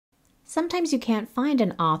Sometimes you can't find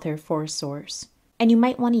an author for a source, and you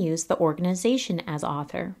might want to use the organization as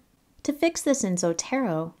author. To fix this in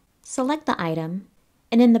Zotero, select the item,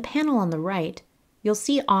 and in the panel on the right, you'll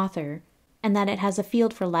see author and that it has a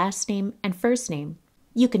field for last name and first name.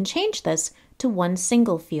 You can change this to one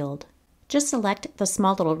single field. Just select the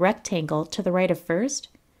small little rectangle to the right of first,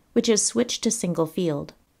 which is switched to single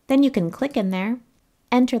field. Then you can click in there,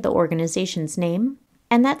 enter the organization's name,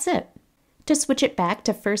 and that's it. To switch it back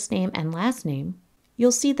to first name and last name,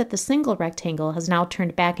 you'll see that the single rectangle has now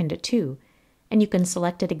turned back into two, and you can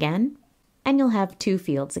select it again, and you'll have two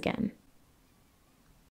fields again.